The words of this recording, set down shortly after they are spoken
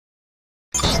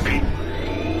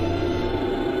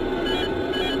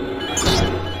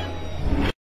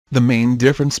The main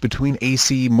difference between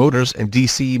AC motors and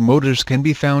DC motors can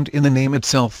be found in the name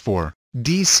itself. For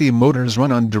DC motors run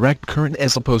on direct current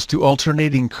as opposed to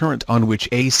alternating current on which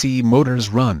AC motors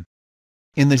run.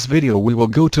 In this video we will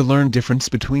go to learn difference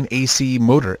between AC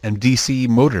motor and DC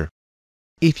motor.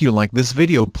 If you like this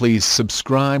video, please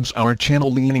subscribe our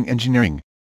channel Learning Engineering.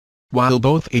 While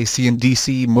both AC and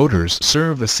DC motors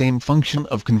serve the same function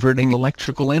of converting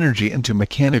electrical energy into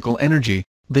mechanical energy,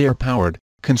 they are powered,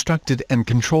 constructed and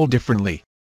controlled differently.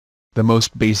 The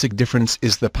most basic difference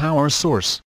is the power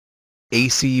source.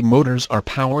 AC motors are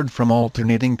powered from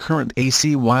alternating current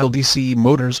AC while DC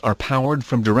motors are powered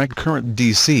from direct current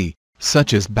DC,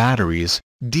 such as batteries,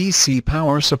 DC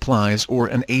power supplies or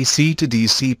an AC to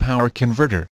DC power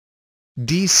converter.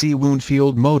 DC wound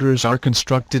field motors are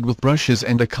constructed with brushes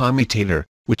and a commutator,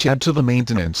 which add to the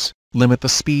maintenance, limit the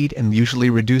speed and usually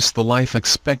reduce the life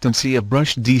expectancy of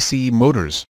brushed DC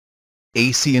motors.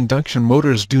 AC induction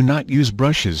motors do not use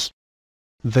brushes.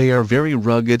 They are very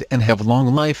rugged and have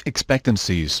long life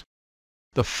expectancies.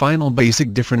 The final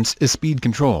basic difference is speed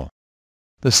control.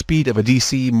 The speed of a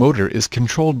DC motor is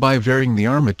controlled by varying the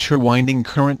armature winding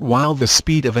current, while the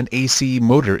speed of an AC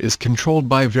motor is controlled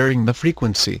by varying the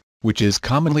frequency, which is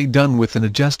commonly done with an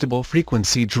adjustable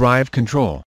frequency drive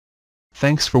control.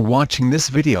 Thanks for watching this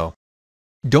video.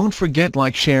 Don't forget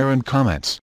like, share and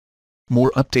comments.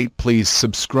 More update, please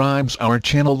subscribe our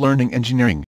channel Learning Engineering.